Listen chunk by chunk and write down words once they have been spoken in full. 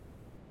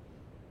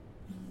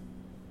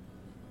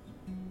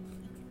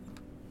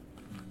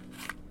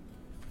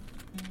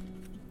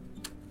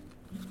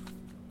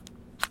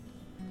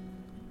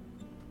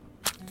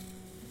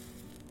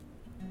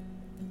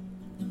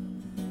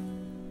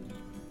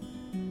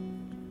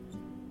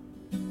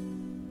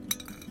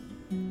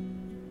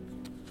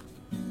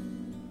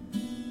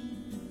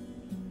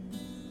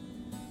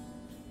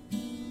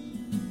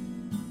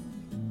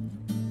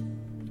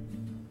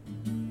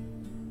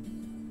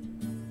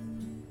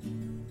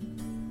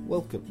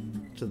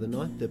Welcome to the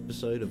 9th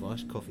episode of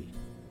Iced Coffee.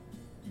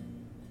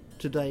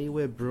 Today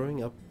we're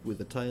brewing up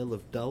with a tale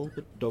of dull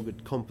but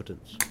dogged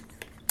competence.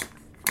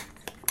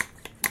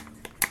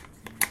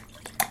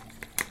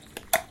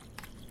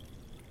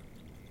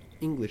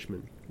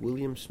 Englishman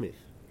William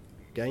Smith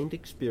gained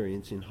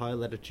experience in high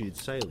latitude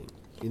sailing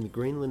in the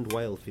Greenland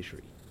whale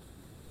fishery.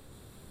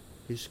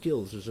 His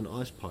skills as an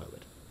ice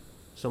pilot,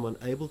 someone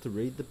able to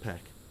read the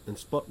pack and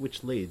spot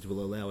which leads will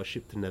allow a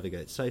ship to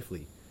navigate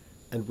safely,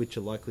 and which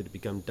are likely to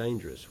become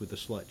dangerous with a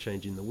slight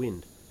change in the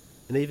wind,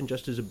 and even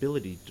just his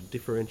ability to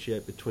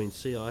differentiate between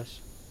sea ice,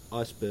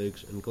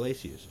 icebergs and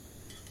glaciers,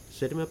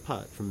 set him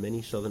apart from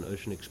many Southern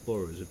Ocean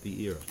explorers of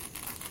the era.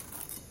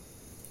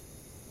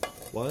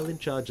 While in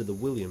charge of the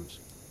Williams,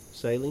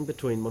 sailing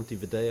between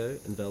Montevideo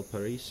and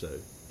Valparaiso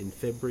in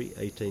February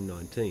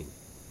 1819,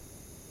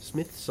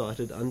 Smith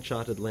sighted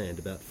uncharted land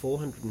about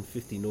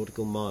 450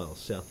 nautical miles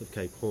south of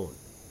Cape Horn.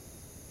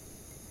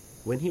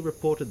 When he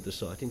reported the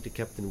sighting to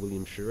Captain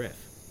William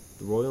Shirreff,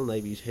 the Royal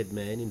Navy's head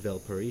man in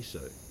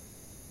Valparaiso,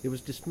 it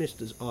was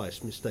dismissed as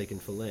ice mistaken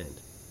for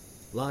land,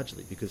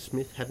 largely because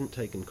Smith hadn't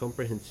taken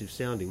comprehensive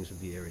soundings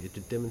of the area to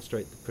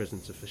demonstrate the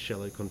presence of a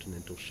shallow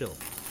continental shelf.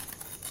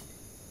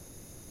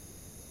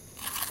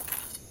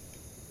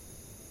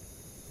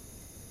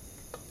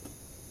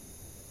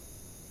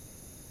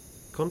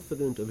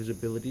 Confident of his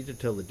ability to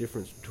tell the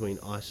difference between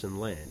ice and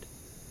land,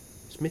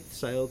 Smith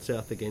sailed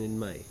south again in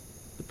May,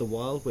 but the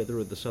wild weather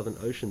of the Southern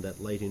Ocean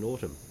that late in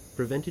autumn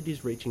prevented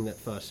his reaching that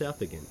far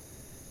south again,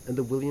 and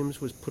the Williams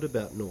was put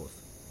about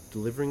north,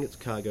 delivering its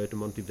cargo to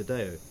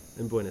Montevideo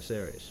and Buenos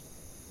Aires.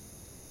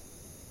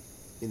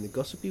 In the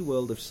gossipy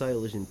world of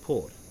sailors in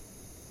port,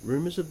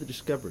 rumours of the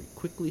discovery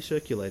quickly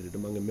circulated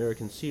among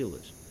American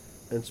sealers,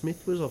 and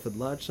Smith was offered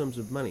large sums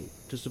of money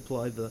to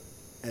supply the,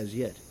 as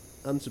yet,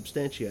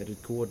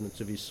 unsubstantiated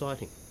coordinates of his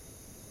sighting.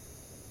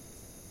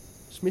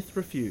 Smith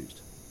refused,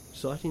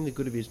 citing the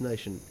good of his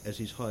nation as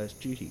his highest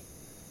duty,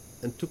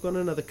 and took on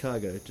another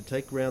cargo to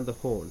take round the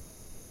Horn.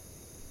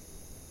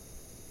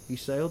 He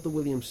sailed the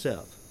Williams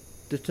south,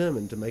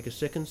 determined to make a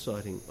second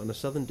sighting on a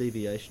southern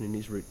deviation in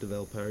his route to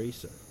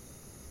Valparaiso.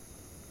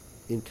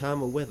 In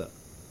calmer weather,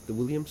 the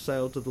Williams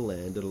sailed to the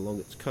land and along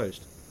its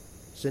coast,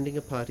 sending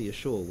a party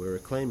ashore where a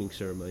claiming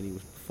ceremony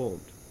was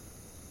performed.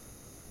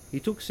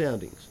 He took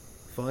soundings,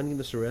 finding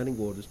the surrounding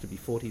waters to be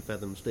 40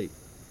 fathoms deep,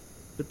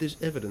 but this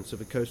evidence of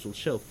a coastal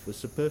shelf was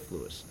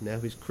superfluous now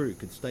his crew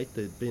could state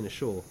they had been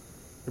ashore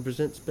and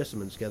present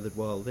specimens gathered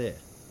while there.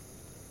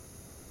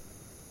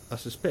 I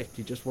suspect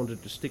he just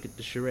wanted to stick it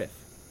to Shirreff.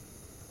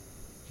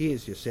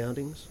 Here's your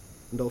soundings,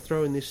 and I'll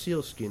throw in this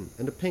seal skin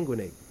and a penguin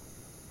egg.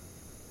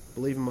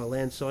 Believe in my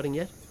land sighting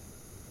yet?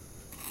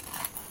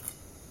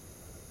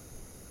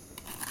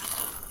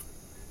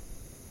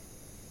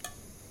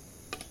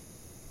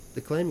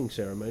 The claiming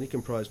ceremony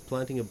comprised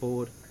planting a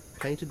board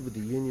painted with the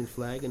Union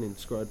flag and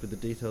inscribed with the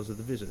details of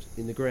the visit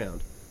in the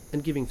ground,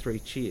 and giving 3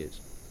 cheers.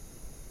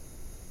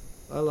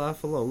 I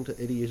laugh along to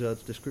Eddie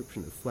Izzard's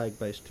description of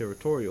flag-based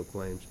territorial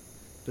claims,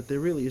 but there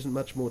really isn't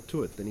much more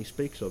to it than he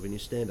speaks of in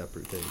his stand-up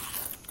routine.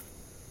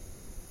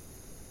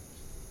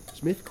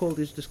 Smith called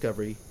his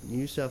discovery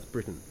New South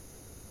Britain,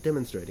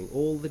 demonstrating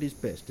all that is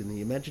best in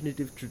the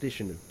imaginative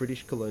tradition of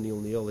British colonial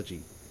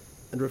neology,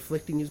 and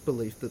reflecting his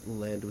belief that the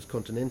land was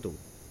continental,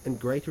 and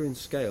greater in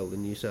scale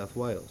than New South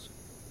Wales.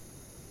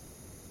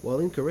 While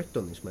incorrect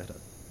on this matter,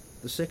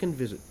 the second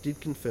visit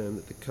did confirm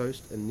that the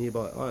coast and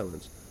nearby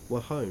islands were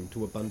home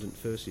to abundant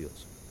fur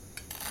seals.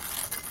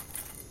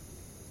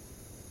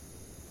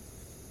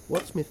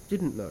 What Smith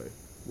didn't know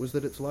was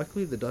that it's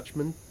likely the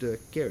Dutchman Dirk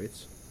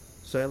Gerritz,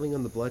 sailing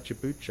on the Bleicher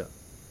Bucher,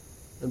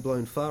 and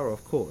blown far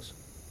off course,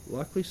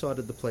 likely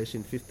sighted the place in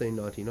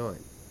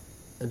 1599,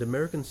 and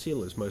American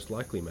sealers most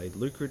likely made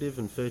lucrative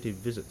and furtive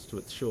visits to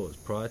its shores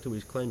prior to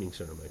his claiming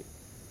ceremony.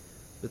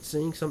 But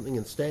seeing something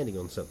and standing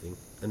on something,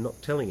 and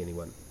not telling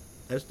anyone,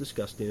 as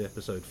discussed in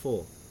episode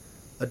 4,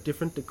 are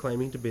different to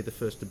claiming to be the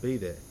first to be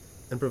there,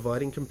 and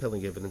providing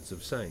compelling evidence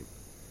of same.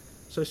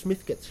 So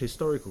Smith gets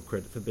historical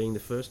credit for being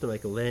the first to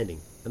make a landing,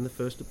 and the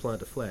first to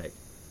plant a flag,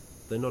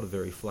 though not a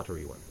very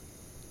fluttery one.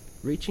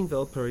 Reaching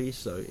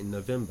Valparaiso in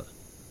November,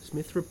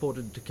 Smith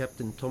reported to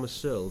Captain Thomas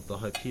Searle of the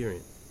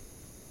Hyperion.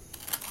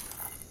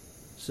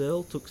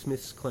 Searle took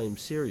Smith's claim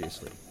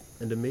seriously,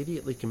 and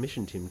immediately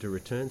commissioned him to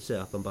return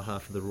south on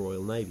behalf of the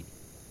Royal Navy.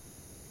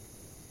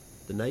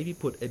 The Navy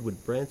put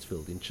Edward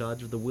Bransfield in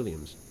charge of the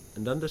Williams,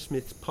 and under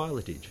Smith's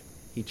pilotage,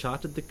 he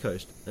charted the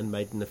coast and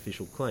made an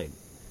official claim,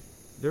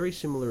 very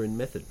similar in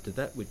method to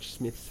that which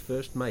Smith's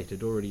first mate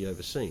had already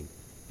overseen,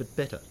 but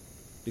better,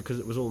 because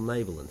it was all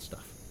naval and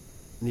stuff.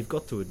 And you've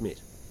got to admit,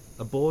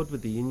 a board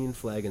with the Union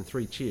flag and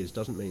 3 cheers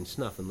doesn't mean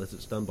snuff unless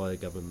it's done by a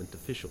government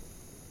official.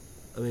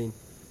 I mean,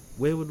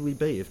 where would we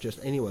be if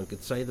just anyone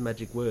could say the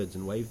magic words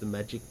and wave the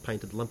magic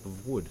painted lump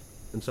of wood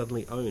and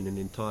suddenly own an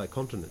entire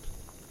continent?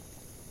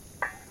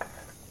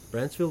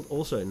 Bransfield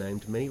also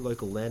named many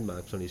local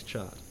landmarks on his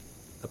chart,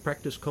 a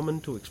practice common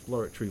to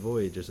exploratory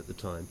voyagers at the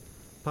time,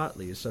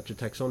 partly as such a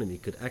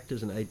taxonomy could act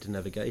as an aid to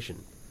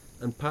navigation,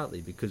 and partly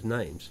because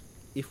names,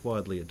 if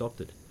widely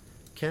adopted,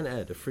 can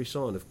add a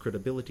frisson of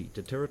credibility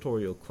to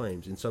territorial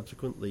claims in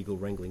subsequent legal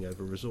wrangling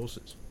over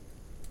resources.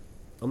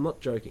 I'm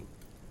not joking.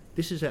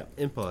 This is how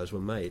empires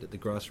were made at the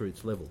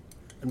grassroots level,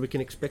 and we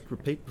can expect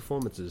repeat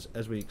performances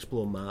as we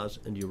explore Mars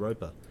and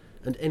Europa,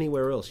 and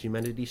anywhere else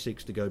humanity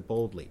seeks to go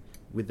boldly,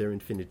 with their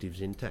infinitives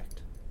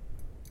intact.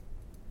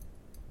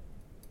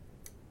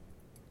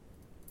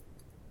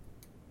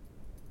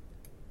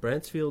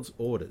 Bransfield's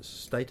orders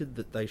stated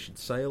that they should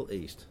sail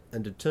east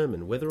and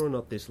determine whether or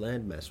not this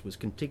landmass was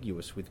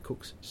contiguous with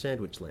Cook's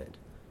Sandwich Land,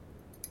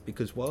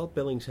 because while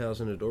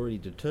Bellingshausen had already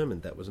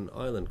determined that was an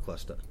island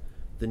cluster,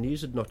 the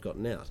news had not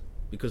gotten out,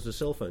 because the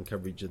cell phone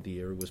coverage of the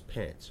era was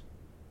pants.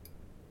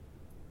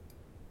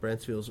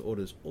 Bransfield's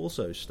orders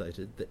also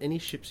stated that any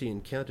ships he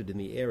encountered in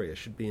the area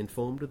should be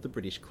informed of the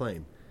British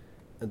claim,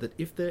 and that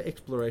if their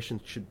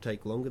explorations should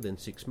take longer than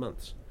 6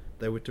 months,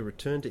 they were to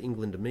return to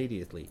England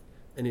immediately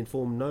and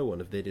inform no one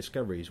of their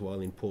discoveries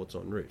while in ports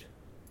en route.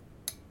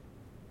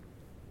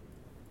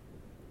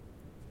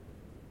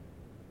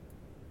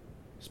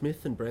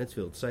 Smith and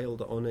Bransfield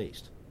sailed on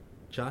east,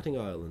 charting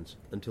islands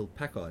until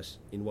pack ice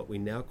in what we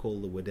now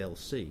call the Weddell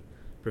Sea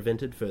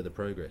prevented further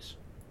progress.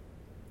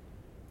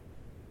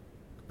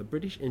 A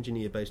British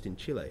engineer based in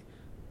Chile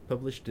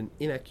published an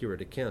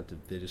inaccurate account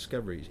of their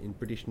discoveries in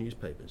British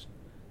newspapers,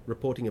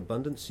 reporting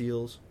abundant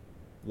seals,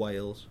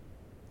 whales,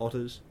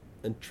 otters,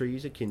 and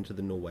trees akin to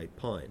the Norway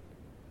pine.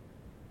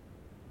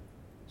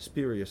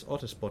 Spurious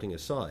otter spotting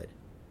aside,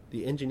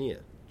 the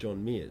engineer,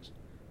 John Mears,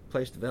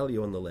 placed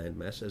value on the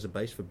landmass as a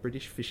base for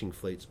British fishing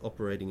fleets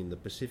operating in the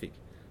Pacific,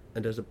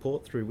 and as a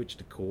port through which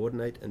to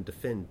coordinate and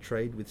defend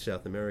trade with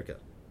South America.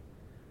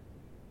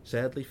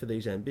 Sadly for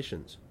these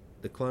ambitions,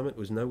 the climate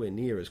was nowhere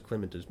near as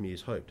clement as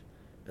Mears hoped,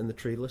 and the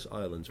treeless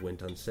islands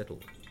went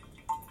unsettled.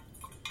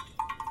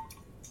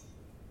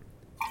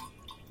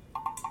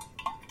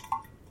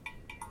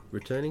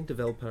 Returning to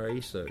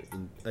Valparaiso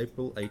in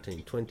April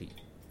 1820,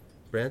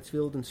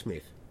 Bransfield and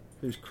Smith,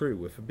 whose crew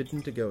were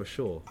forbidden to go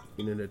ashore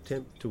in an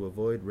attempt to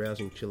avoid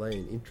rousing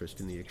Chilean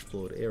interest in the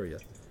explored area,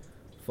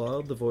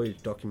 filed the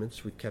voyage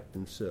documents with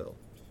Captain Searle.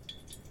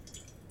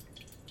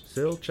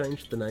 Searle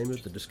changed the name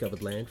of the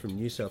discovered land from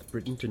New South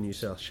Britain to New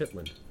South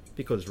Shetland,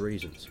 because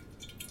reasons.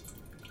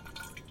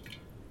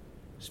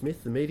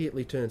 Smith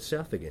immediately turned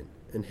south again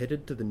and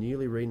headed to the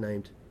newly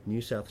renamed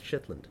New South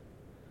Shetland,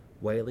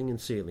 whaling and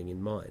sealing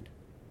in mind.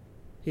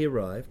 He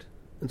arrived,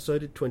 and so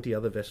did 20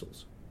 other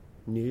vessels,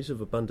 news of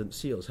abundant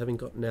seals having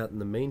gotten out in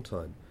the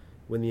meantime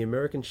when the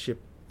American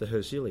ship the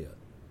Herculia,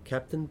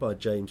 captained by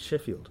James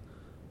Sheffield,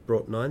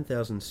 brought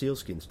 9,000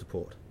 sealskins to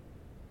port.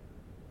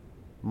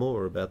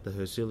 More about the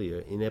Herculia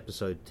in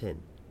episode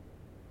 10.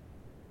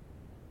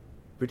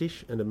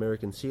 British and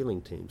American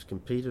sealing teams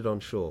competed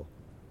on shore,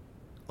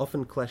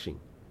 often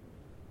clashing,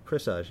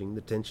 presaging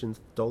the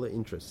tensions dollar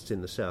interests in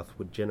the South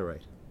would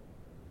generate.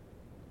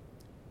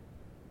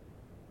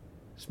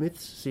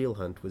 Smith's seal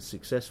hunt was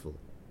successful,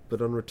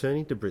 but on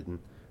returning to Britain,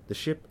 the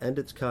ship and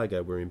its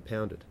cargo were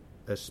impounded,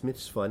 as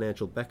Smith's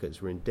financial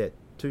backers were in debt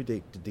too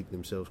deep to dig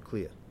themselves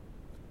clear.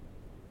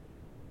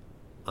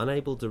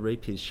 Unable to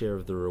reap his share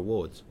of the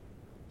rewards,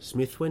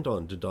 Smith went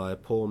on to die a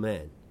poor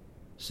man,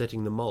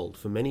 setting the mould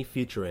for many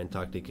future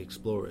Antarctic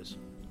explorers.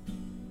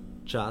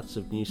 Charts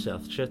of New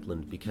South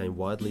Shetland became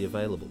widely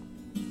available,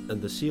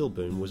 and the seal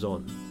boom was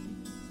on.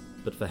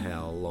 But for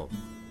how long?